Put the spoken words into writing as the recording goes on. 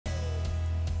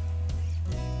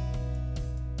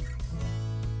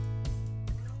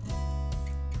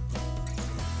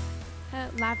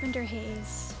Lavender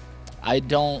Haze. I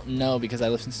don't know because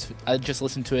I just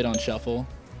listened to it on shuffle,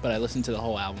 but I listened to the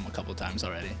whole album a couple times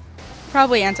already.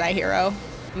 Probably Anti-Hero.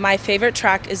 My favorite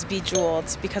track is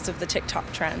Bejeweled because of the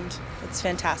TikTok trend. It's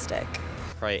fantastic.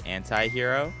 Probably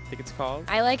Anti-Hero, I think it's called.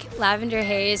 I like Lavender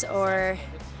Haze or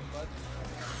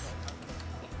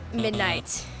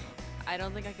Midnight. I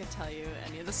don't think I could tell you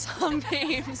any of the song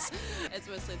names. It's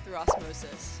mostly through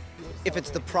osmosis. If it's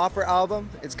the proper album,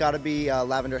 it's got to be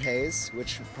Lavender Haze,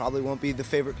 which probably won't be the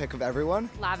favorite pick of everyone.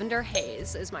 Lavender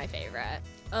Haze is my favorite.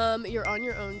 You're on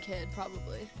your own, kid,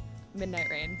 probably. Midnight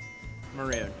Rain.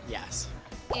 Maroon, yes.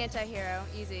 Anti-Hero,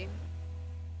 easy.